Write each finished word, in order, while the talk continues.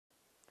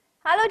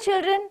Hello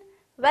children,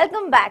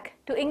 welcome back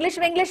to English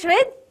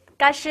with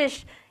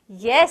Kashish.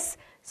 Yes,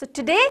 so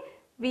today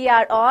we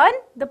are on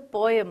the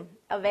poem,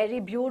 a very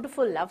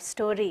beautiful love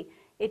story.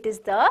 It is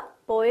the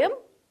poem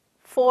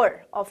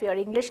 4 of your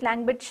English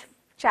language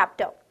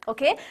chapter.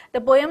 Okay,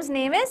 the poem's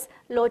name is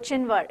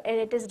Lochinvar and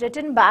it is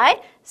written by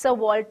Sir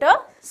Walter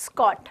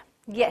Scott.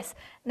 Yes,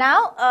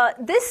 now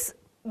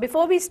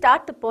before we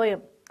start the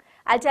poem,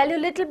 I'll tell you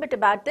a little bit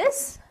about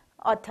this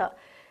author.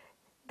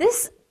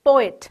 This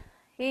poet,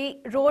 he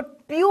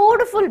wrote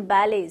beautiful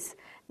ballets.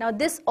 Now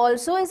this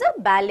also is a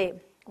ballet.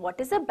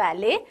 What is a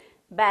ballet?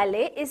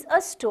 Ballet is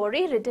a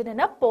story written in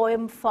a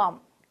poem form.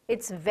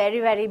 It's very,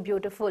 very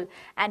beautiful.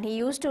 And he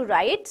used to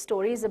write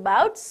stories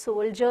about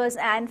soldiers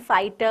and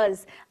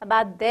fighters,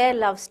 about their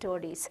love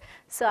stories.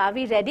 So are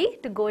we ready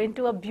to go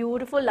into a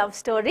beautiful love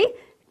story?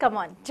 Come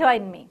on,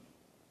 join me.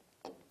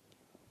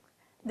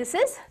 This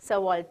is Sir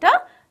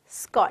Walter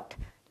Scott.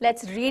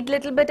 Let's read a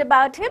little bit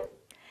about him.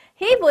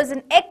 He was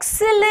an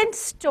excellent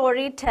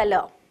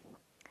storyteller,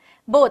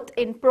 both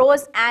in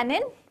prose and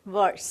in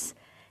verse.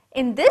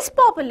 In this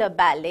popular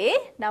ballet,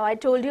 now I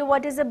told you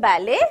what is a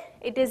ballet.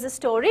 It is a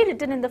story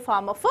written in the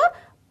form of a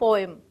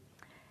poem.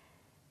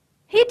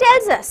 He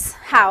tells us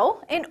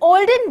how, in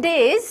olden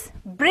days,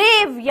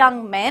 brave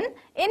young men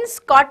in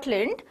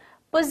Scotland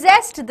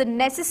possessed the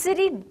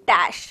necessary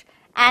dash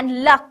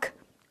and luck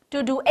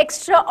to do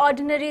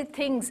extraordinary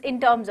things in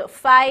terms of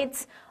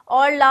fights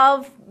or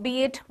love,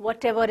 be it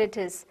whatever it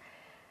is.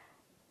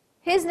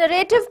 His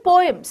narrative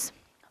poems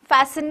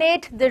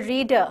fascinate the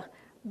reader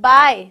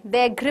by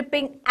their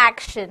gripping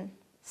action,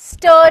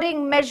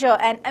 stirring measure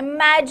and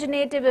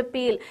imaginative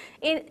appeal.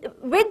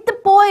 With the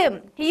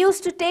poem, he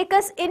used to take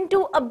us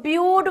into a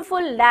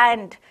beautiful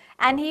land.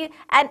 And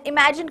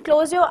imagine,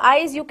 close your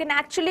eyes, you can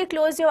actually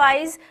close your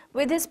eyes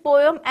with his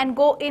poem and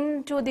go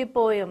into the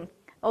poem.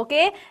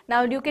 Okay,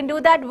 now you can do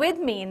that with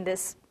me in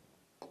this.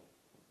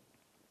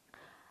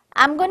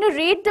 I'm going to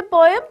read the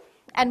poem,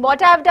 and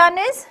what I've done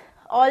is,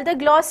 all the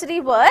glossary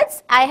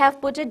words, I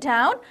have put it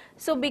down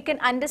so we can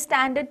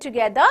understand it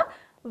together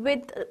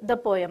with the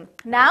poem.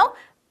 Now,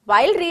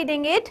 while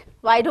reading it,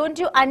 why don't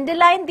you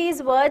underline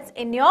these words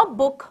in your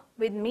book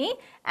with me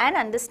and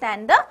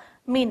understand the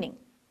meaning.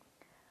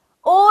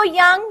 O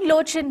young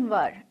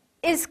Lochinvar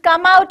is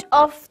come out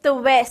of the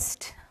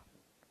west,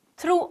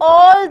 through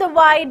all the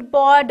wide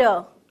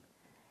border.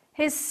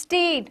 His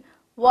steed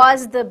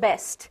was the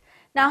best.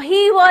 Now,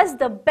 he was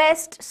the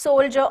best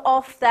soldier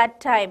of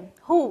that time.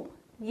 Who?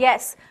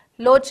 Yes,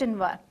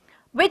 Lochinvar.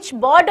 Which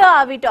border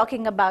are we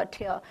talking about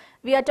here?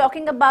 We are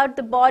talking about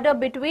the border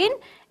between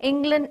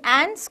England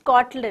and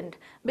Scotland.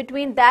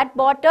 Between that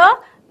border,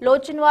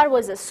 Lochinvar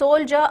was a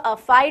soldier, a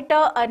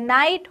fighter, a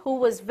knight who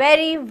was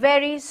very,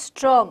 very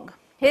strong.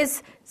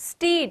 His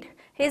steed,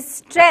 his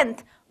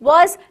strength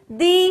was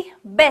the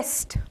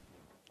best.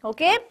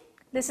 Okay,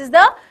 this is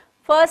the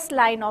first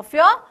line of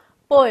your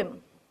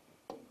poem.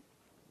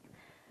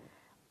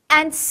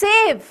 And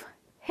save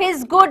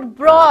his good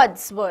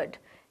broadsword,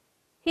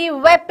 he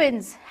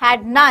weapons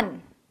had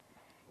none.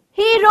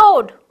 He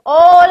rode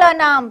all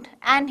unarmed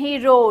and he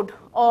rode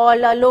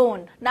all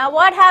alone. Now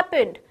what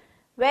happened?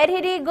 Where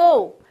did he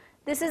go?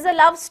 This is a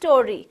love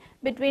story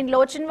between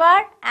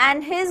Lochinvar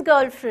and his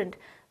girlfriend.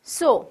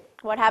 So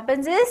what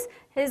happens is,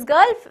 his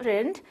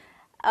girlfriend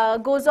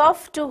goes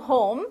off to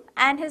home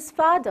and his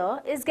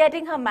father is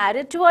getting her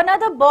married to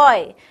another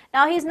boy.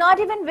 Now he's not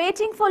even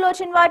waiting for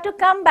Lochinvar to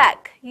come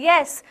back.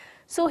 Yes.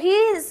 So he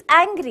is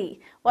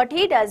angry. What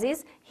he does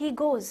is, he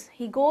goes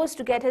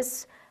to get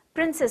his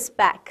princess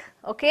back.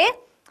 Okay.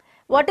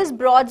 What is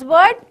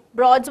broadsword?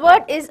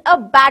 Broadsword is a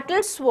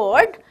battle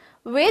sword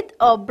with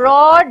a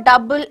broad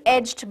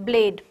double-edged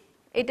blade.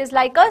 It is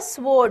like a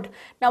sword.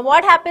 Now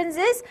what happens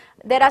is,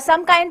 there are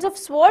some kinds of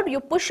sword, you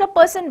push a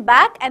person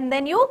back and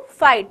then you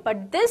fight.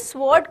 But this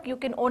sword, you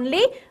can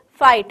only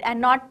fight and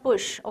not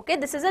push. Okay,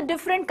 this is a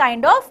different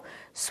kind of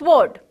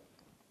sword.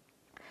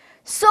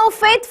 So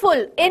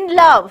faithful in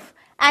love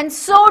and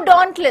so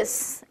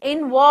dauntless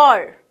in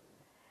war,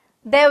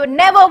 there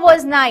never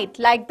was knight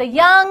like the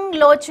young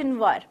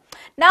Lochinvar.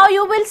 Now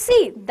you will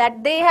see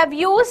that they have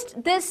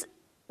used this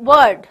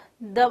word,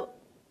 the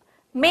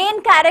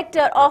main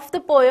character of the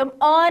poem,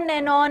 on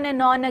and on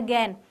and on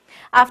again.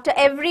 After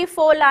every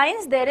 4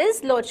 lines, there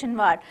is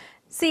Lochinvar.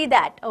 See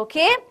that,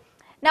 okay?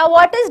 Now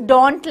what is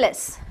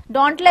dauntless?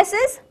 Dauntless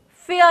is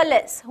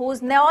fearless,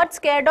 who's not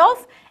scared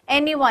of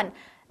anyone.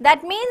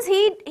 That means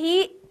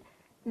he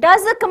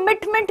does a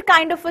commitment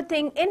kind of a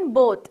thing in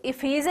both.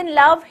 If he is in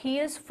love, he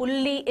is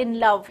fully in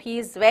love. He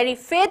is very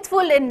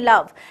faithful in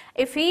love.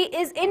 If he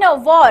is in a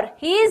war,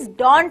 he is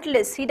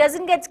dauntless. He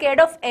doesn't get scared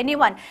of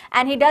anyone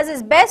and he does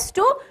his best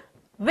to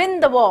win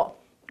the war.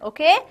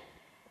 Okay?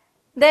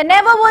 There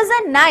never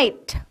was a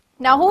knight.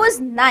 Now who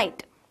is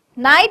knight?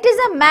 Knight is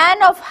a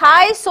man of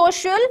high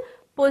social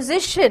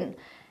position.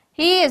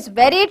 He is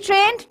very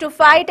trained to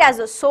fight as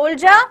a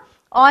soldier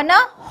on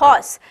a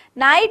horse.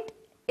 Knight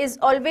is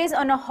always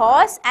on a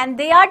horse and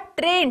they are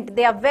trained,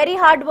 they are very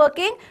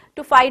hardworking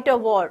to fight a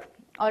war.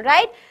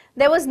 Alright,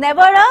 there was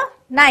never a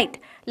knight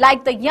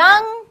like the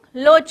young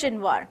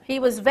Lochinvar. He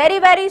was very,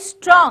 very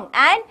strong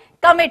and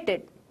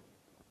committed.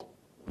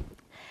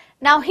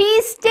 Now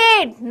he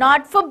stayed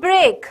not for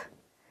break,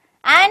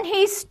 and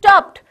he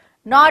stopped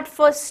not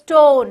for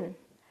stone.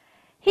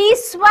 He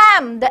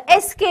swam the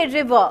SK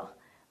river,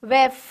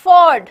 where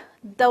ford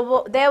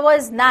there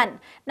was none.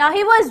 Now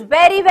he was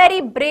very,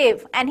 very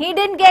brave, and he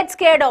didn't get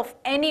scared of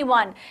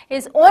anyone.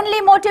 His only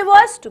motive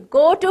was to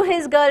go to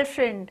his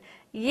girlfriend.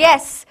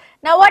 Yes.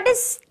 Now what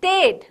is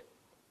stayed?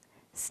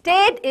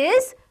 Stayed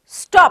is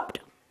stopped.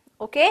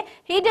 Okay.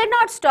 He did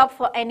not stop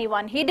for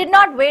anyone. He did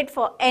not wait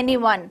for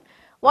anyone.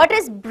 What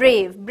is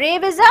brave?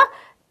 Brave is a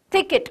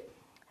thicket.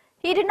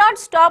 He did not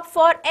stop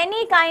for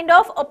any kind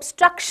of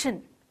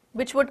obstruction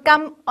which would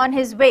come on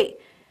his way.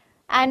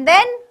 And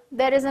then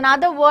there is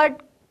another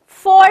word,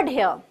 ford,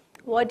 here.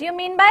 What do you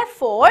mean by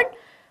ford?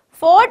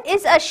 Ford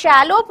is a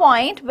shallow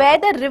point where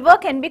the river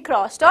can be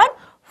crossed on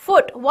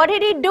foot. What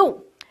did he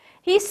do?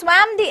 He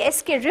swam the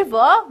SK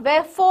river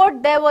where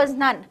ford there was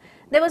none.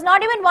 There was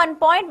not even one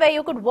point where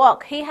you could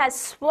walk. He has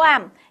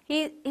swam.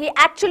 He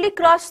actually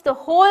crossed the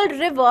whole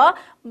river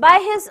by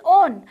his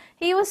own.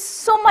 He was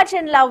so much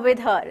in love with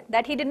her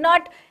that he did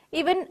not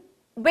even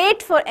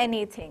wait for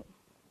anything.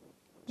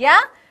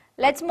 Yeah?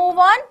 Let's move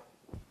on.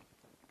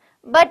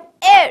 But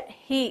ere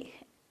he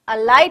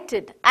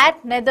alighted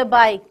at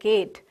Netherby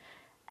gate,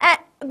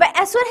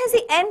 as soon as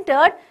he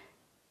entered,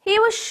 he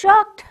was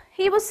shocked.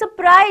 He was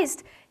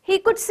surprised. He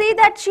could see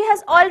that she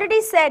has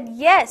already said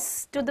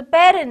yes to the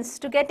parents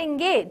to get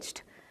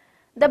engaged.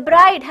 The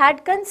bride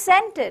had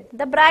consented.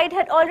 The bride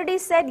had already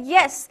said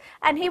yes,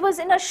 and he was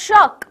in a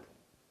shock.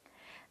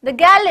 The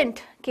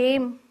gallant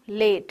came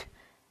late.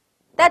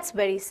 That's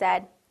very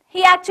sad.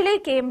 He actually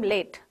came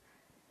late.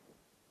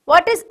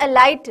 What is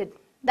alighted?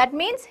 That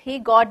means he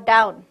got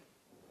down.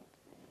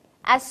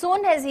 As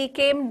soon as he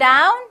came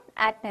down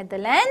at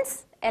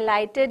Netherlands,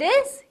 alighted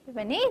is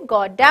when he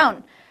got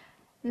down.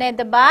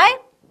 Netherby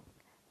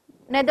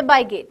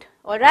gate.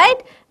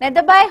 Alright,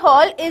 Netherby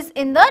Hall is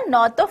in the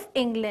north of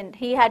England.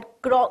 He had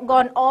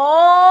gone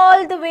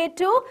all the way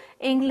to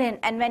England,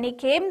 and when he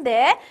came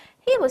there,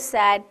 he was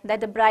sad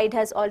that the bride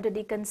has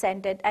already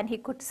consented, and he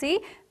could see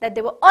that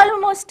they were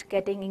almost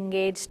getting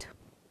engaged.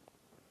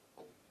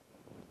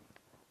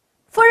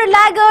 For a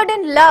laggard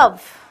in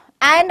love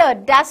and a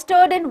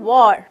dastard in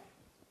war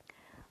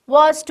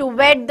was to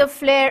wed the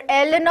fair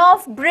Ellen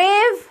of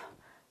brave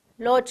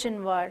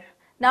Lochinvar.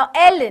 Now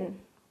Ellen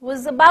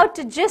was about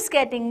to just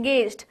get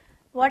engaged.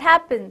 What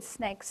happens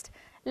next?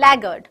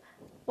 Laggard.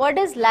 What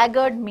does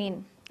laggard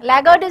mean?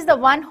 Laggard is the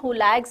one who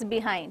lags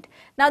behind.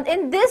 Now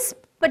in this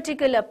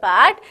particular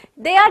part,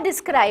 they are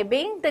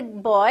describing the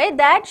boy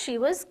that she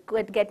was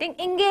getting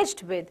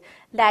engaged with.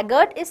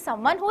 Laggard is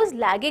someone who is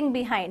lagging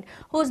behind,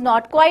 who is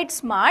not quite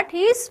smart.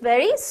 He is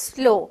very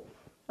slow,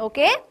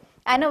 okay,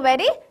 and a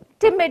very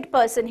timid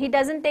person. He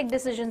doesn't take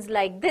decisions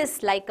like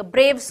this, like a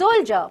brave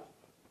soldier.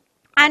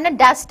 And a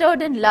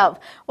dastard in love.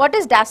 What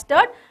is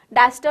dastard?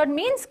 Dastard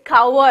means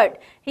coward.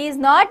 He is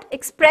not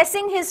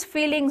expressing his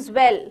feelings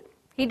well.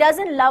 He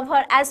doesn't love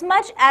her as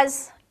much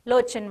as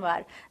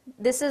Lochinvar.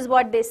 This is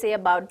what they say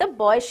about the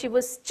boy she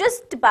was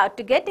just about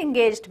to get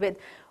engaged with.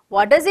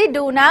 What does he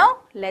do now?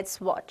 Let's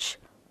watch.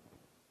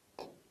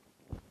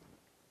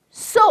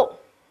 So,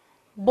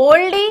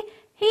 boldly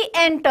he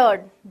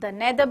entered the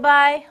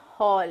Netherby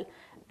Hall.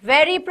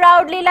 Very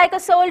proudly, like a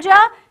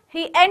soldier,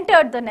 he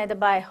entered the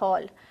Netherby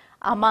Hall.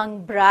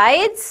 Among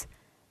brides,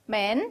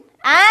 men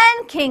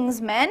and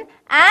kingsmen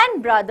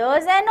and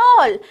brothers and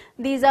all.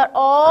 These are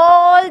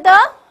all the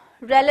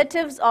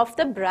relatives of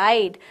the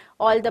bride.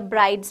 All the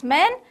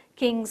bridesmen,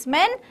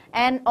 kingsmen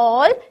and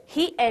all.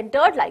 He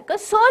entered like a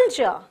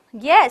soldier.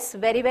 Yes,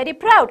 very, very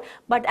proud.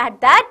 But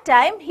at that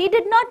time, he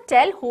did not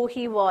tell who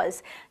he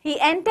was. He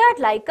entered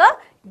like a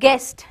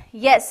guest.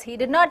 Yes, he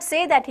did not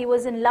say that he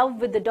was in love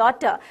with the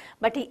daughter.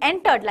 But he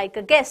entered like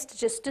a guest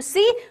just to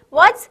see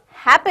what's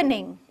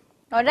happening.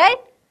 Alright?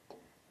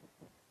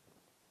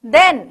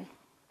 Then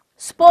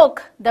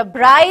spoke the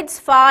bride's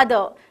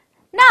father.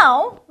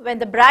 Now, when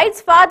the bride's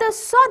father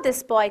saw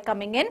this boy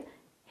coming in,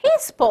 he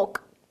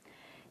spoke.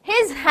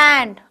 His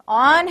hand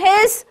on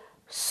his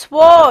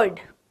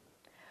sword.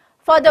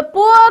 For the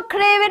poor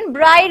craven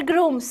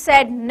bridegroom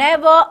said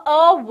never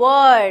a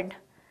word.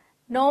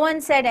 No one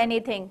said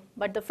anything,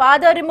 but the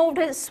father removed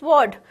his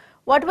sword.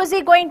 What was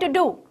he going to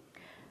do?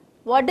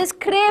 What does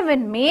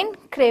craven mean?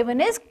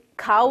 Craven is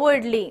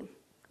cowardly.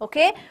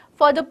 Okay,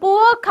 for the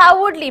poor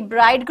cowardly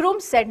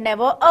bridegroom said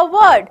never a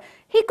word.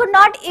 He could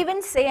not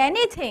even say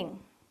anything.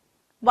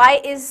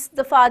 Why is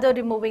the father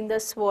removing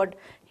the sword?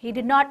 He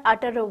did not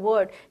utter a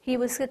word. He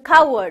was a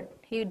coward.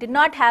 He did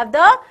not have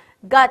the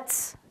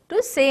guts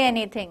to say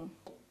anything.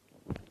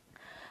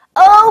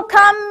 Oh,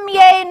 come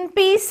ye in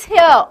peace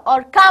here,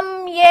 or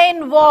come ye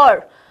in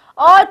war,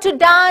 or to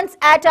dance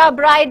at our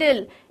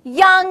bridal,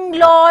 young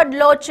Lord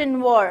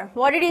Lochinvar.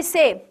 What did he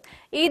say?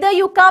 Either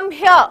you come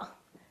here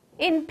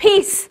in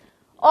peace,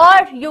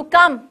 or you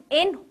come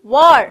in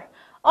war,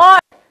 or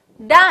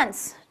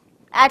dance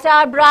at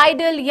our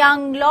bridal,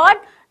 young Lord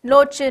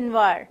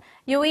Lochinvar.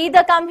 You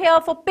either come here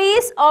for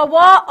peace or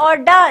war or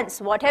dance.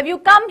 What have you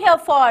come here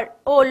for,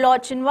 O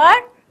Lochinvar?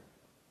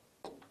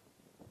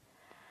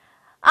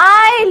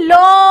 I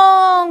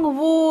long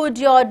wooed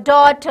your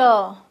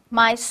daughter,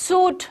 my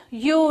suit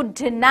you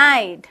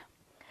denied.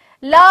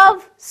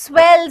 Love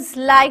swells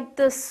like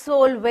the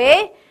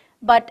Solway,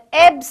 but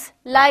ebbs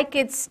like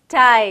its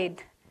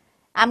tide.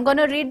 I'm going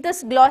to read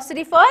this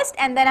glossary first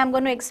and then I'm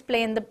going to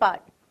explain the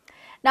part.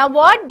 Now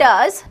what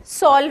does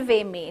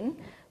Solway mean?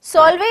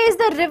 Solway is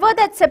the river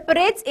that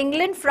separates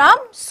England from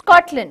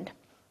Scotland.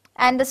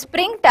 And the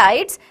spring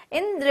tides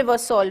in river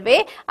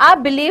Solway are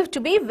believed to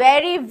be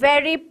very,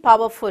 very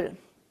powerful.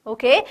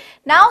 Okay.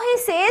 Now he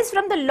says,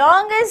 from the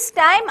longest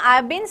time I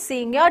have been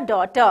seeing your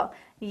daughter.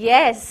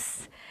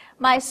 Yes,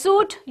 my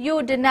suit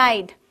you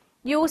denied.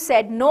 You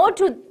said no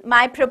to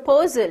my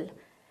proposal.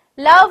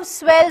 Love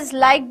swells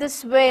like the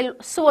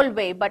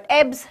Solway, but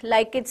ebbs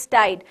like its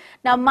tide.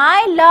 Now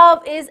my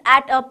love is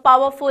at a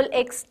powerful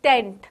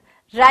extent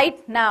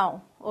right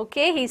now.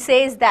 Okay, he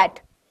says that.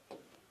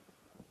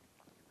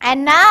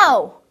 And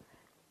now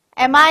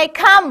am I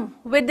come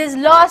with this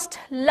lost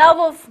love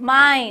of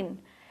mine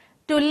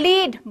to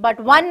lead but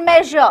one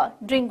measure,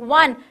 drink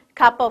one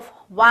cup of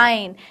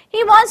wine.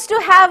 He wants to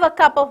have a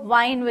cup of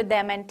wine with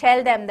them and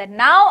tell them that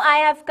now I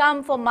have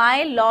come for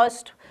my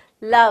lost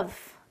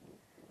love.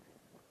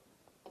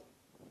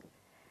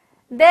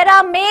 There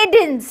are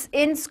maidens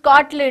in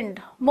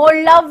Scotland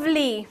more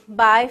lovely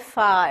by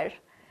far,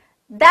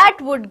 that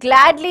would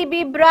gladly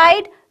be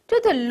bride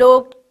to the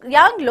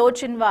young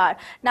Lochinvar.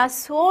 Now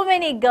so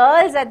many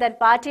girls at that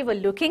party were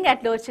looking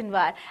at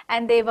Lochinvar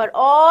and they were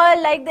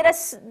all like,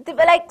 they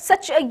were like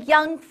such a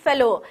young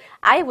fellow.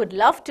 I would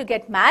love to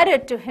get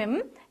married to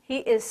him. He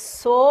is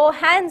so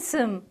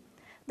handsome.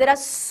 There are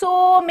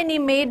so many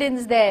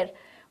maidens there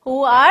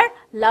who are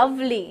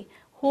lovely,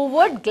 who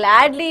would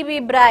gladly be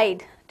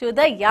bride to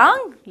the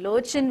young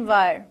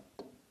Lochinvar.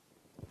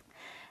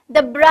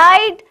 The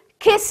bride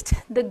kissed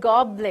the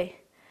goblet.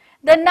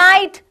 The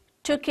knight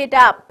took it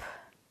up.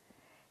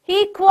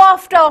 He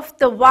quaffed off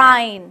the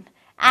wine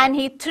and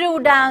he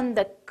threw down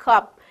the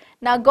cup.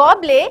 Now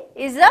goblet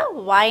is a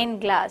wine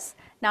glass.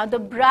 Now the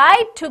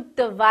bride took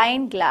the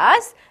wine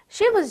glass.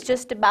 She was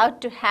just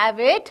about to have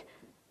it.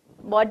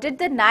 What did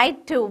the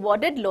knight do?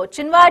 What did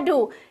Lochinvar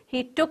do?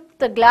 He took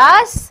the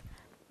glass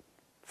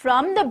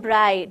from the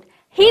bride.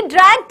 He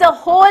drank the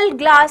whole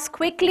glass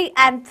quickly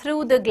and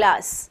threw the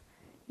glass.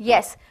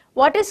 Yes,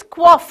 what is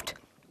quaffed?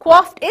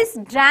 Quaffed is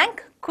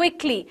drank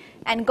quickly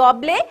and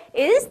goblet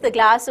is the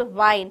glass of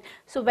wine.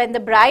 So when the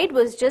bride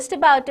was just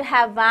about to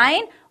have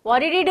wine, what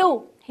did he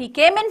do? He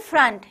came in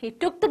front, he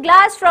took the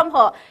glass from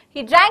her,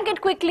 he drank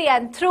it quickly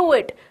and threw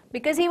it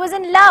because he was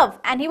in love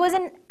and he was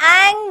in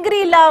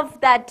angry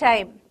love that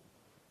time.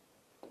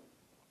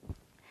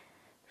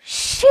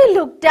 She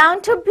looked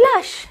down to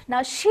blush.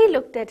 Now she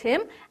looked at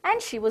him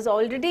and she was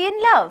already in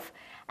love.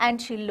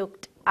 And she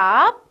looked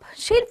up.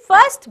 She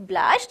first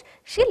blushed,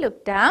 she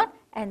looked down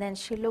and then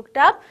she looked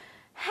up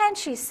and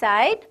she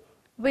sighed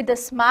with a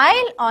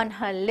smile on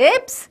her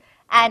lips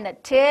and a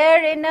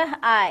tear in her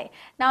eye.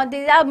 Now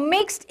these are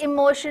mixed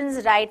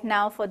emotions right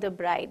now for the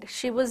bride.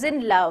 She was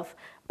in love,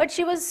 but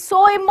she was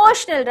so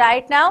emotional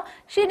right now.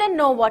 She didn't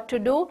know what to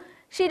do.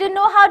 She didn't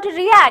know how to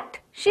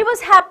react. She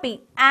was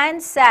happy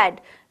and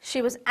sad.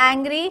 She was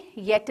angry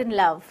yet in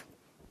love.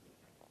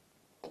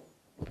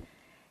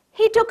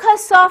 He took her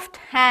soft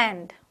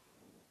hand.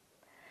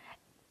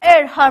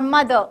 Ere her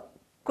mother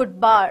could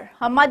bar,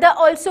 her mother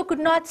also could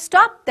not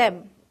stop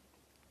them.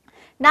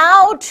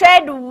 Now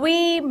tread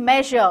we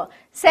measure,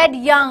 said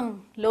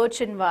young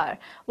Lochinvar.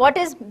 What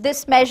is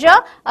this measure?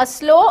 A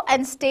slow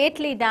and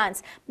stately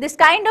dance. This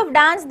kind of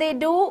dance they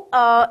do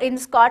in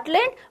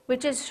Scotland,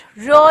 which is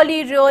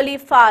really, really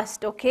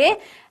fast, okay?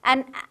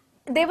 And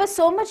they were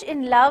so much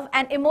in love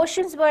and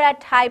emotions were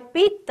at high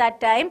peak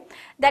that time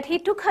that he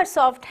took her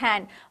soft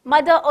hand.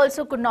 Mother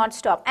also could not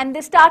stop and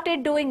they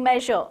started doing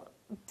measure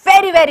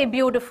very, very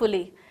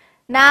beautifully.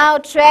 Now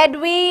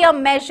tread we a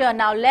measure.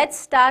 Now let's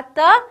start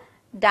the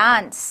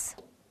dance.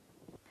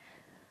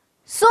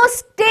 So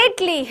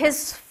stately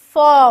his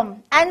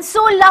form and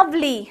so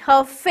lovely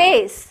her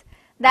face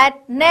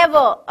that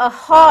never a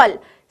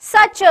hall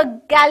such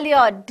a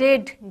galliard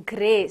did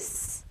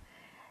grace.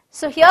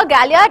 So here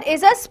galliard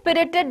is a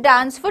spirited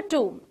dance for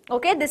two.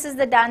 Okay, this is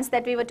the dance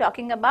that we were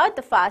talking about,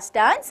 the fast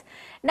dance.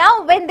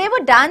 Now when they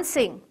were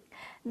dancing,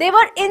 they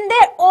were in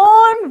their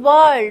own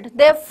world.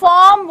 Their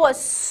form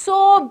was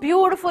so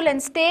beautiful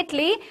and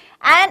stately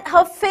and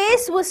her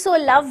face was so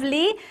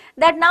lovely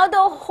that now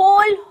the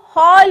whole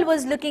hall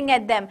was looking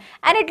at them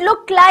and it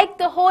looked like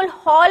the whole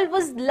hall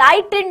was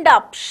lightened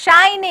up,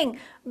 shining,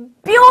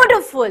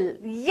 beautiful.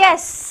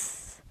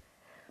 Yes.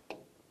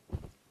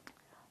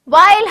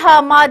 While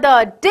her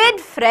mother did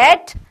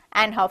fret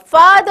and her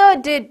father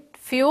did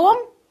fume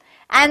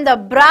and the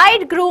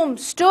bridegroom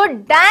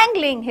stood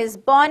dangling his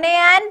bonnet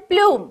and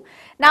plume.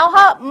 Now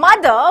her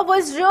mother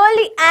was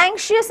really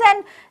anxious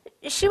and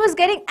she was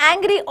getting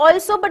angry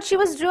also, but she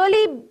was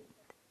really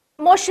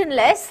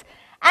motionless,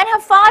 and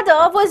her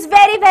father was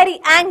very, very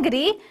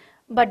angry,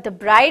 But the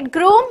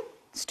bridegroom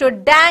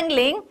stood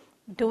dangling,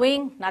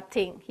 doing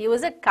nothing. He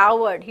was a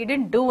coward. He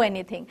didn't do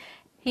anything.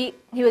 He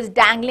was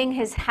dangling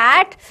his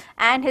hat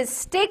and his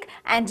stick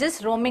and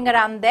just roaming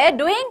around there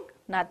doing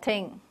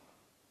nothing.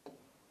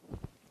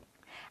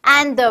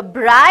 And the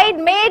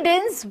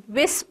bridemaidens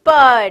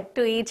whispered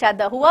to each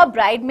other. Who are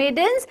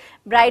bridemaidens?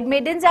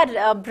 Bridemaidens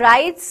are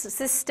bride's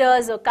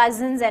sisters or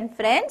cousins and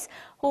friends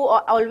who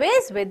are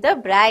always with the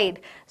bride.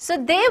 So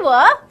they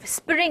were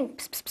whispering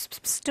pss, pss, pss,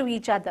 pss, to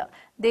each other.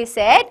 They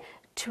said,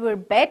 "'Twere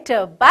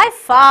better by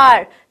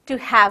far to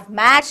have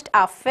matched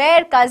our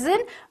fair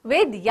cousin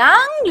with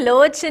young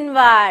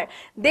Lochinvar."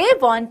 They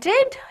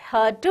wanted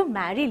her to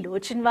marry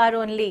Lochinvar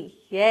only.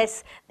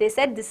 Yes, they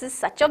said this is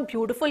such a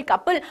beautiful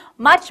couple,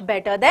 much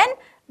better than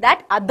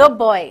that other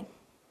boy.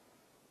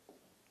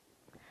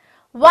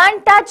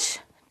 One touch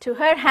to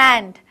her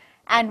hand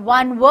and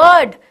one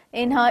word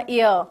in her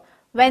ear.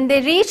 When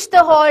they reached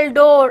the hall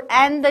door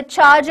and the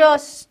charger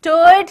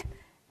stood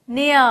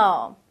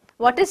near.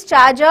 What is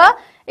charger?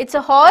 It's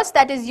a horse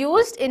that is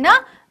used in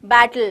a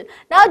battle.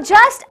 Now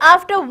just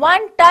after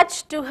one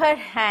touch to her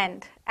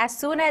hand, as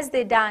soon as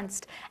they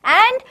danced,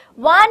 and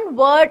one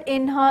word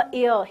in her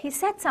ear, he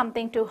said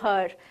something to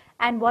her.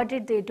 And what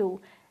did they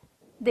do?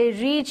 They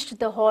reached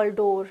the hall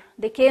door.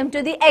 They came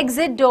to the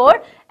exit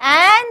door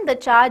and the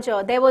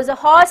charger. There was a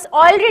horse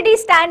already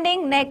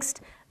standing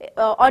next,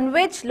 on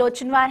which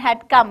Lochinvar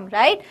had come,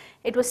 right?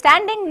 It was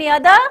standing near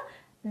the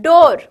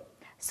door.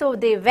 So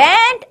they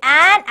went,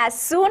 and as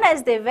soon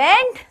as they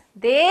went,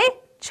 they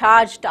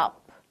charged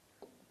up.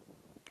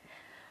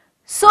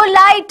 So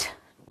light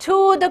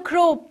to the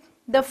croup,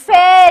 the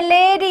fair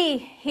lady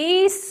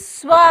he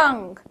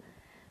swung.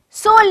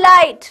 So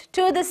light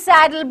to the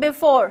saddle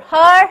before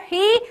her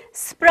he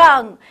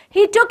sprung.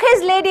 He took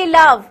his lady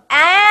love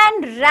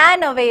and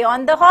ran away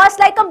on the horse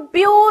like a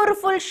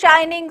beautiful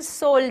shining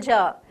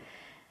soldier.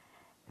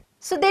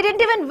 So they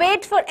didn't even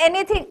wait for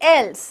anything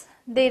else.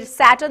 They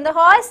sat on the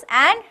horse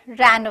and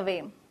ran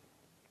away.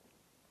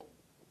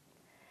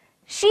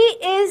 She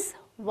is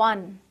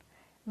won.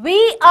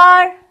 We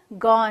are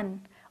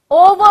gone.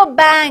 Over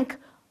bank,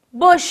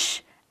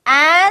 bush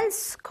and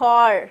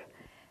scaur.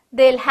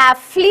 They'll have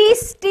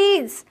fleece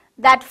steeds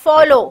that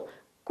follow,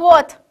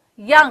 quoth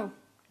young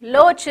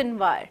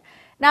Lochinvar.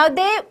 Now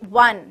they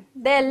won.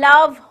 Their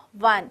love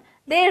won.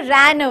 They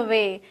ran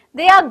away.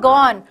 They are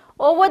gone.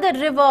 Over the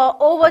river,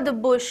 over the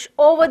bush,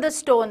 over the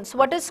stones.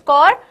 What is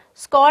scaur?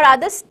 Scaur are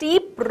the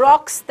steep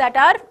rocks that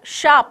are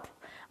sharp.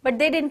 But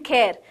they didn't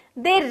care.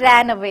 They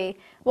ran away.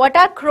 What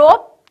are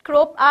croup?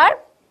 Croup are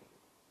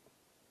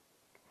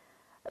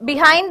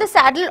behind the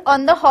saddle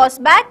on the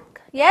horseback.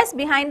 Yes,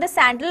 behind the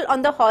saddle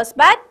on the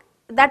horseback.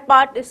 That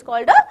part is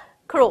called a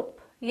croup.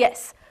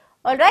 Yes.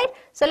 Alright.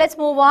 So let's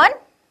move on.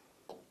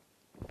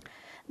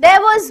 There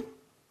was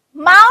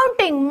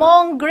mounting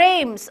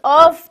mongrams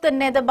of the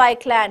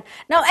Netherby clan.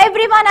 Now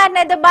everyone at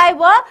Netherby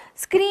were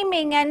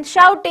screaming and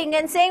shouting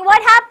and saying,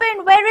 "What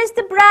happened? Where is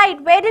the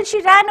bride? Where did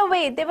she run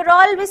away?" They were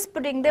all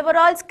whispering. They were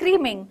all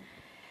screaming.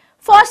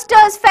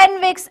 Fosters,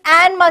 Fenwicks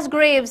and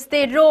Musgraves,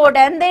 they rode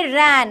and they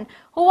ran.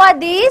 Who are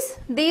these?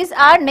 These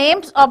are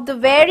names of the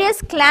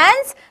various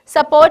clans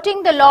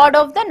supporting the lord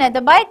of the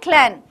Netherby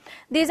clan.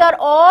 These are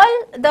all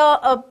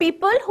the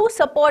people who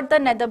support the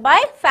Netherby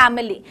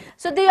family.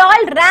 So they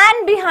all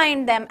ran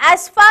behind them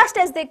as fast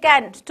as they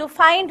can to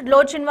find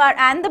Lochinvar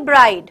and the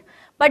bride.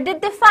 But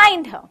did they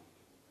find her?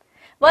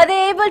 Were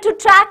they able to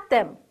track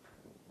them?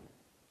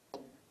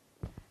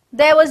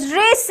 There was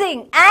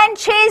racing and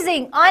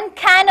chasing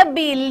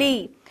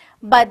uncannily.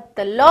 But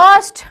the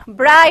lost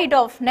bride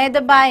of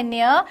Netherby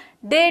near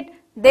did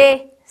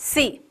they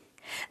see.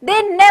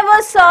 They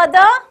never saw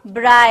the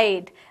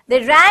bride.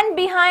 They ran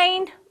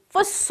behind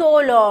for so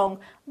long,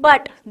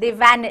 but they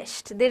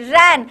vanished. They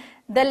ran.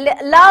 The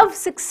love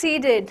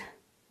succeeded.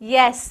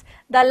 Yes,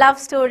 the love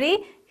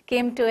story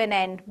came to an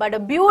end, but a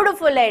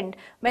beautiful end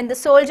when the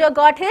soldier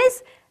got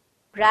his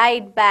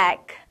bride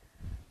back.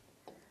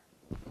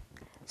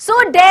 So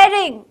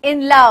daring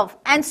in love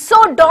and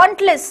so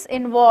dauntless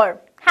in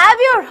war. Have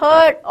you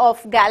heard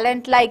of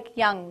gallant like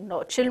young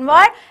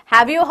Lochinvar?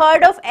 Have you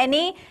heard of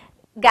any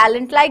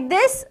gallant like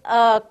this,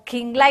 a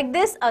king like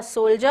this, a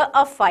soldier,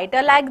 a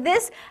fighter like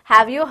this?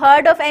 Have you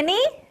heard of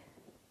any?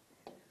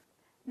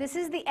 This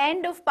is the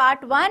end of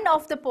part 1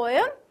 of the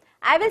poem.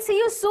 I will see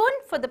you soon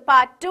for the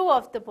part 2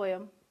 of the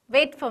poem.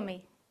 Wait for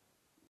me.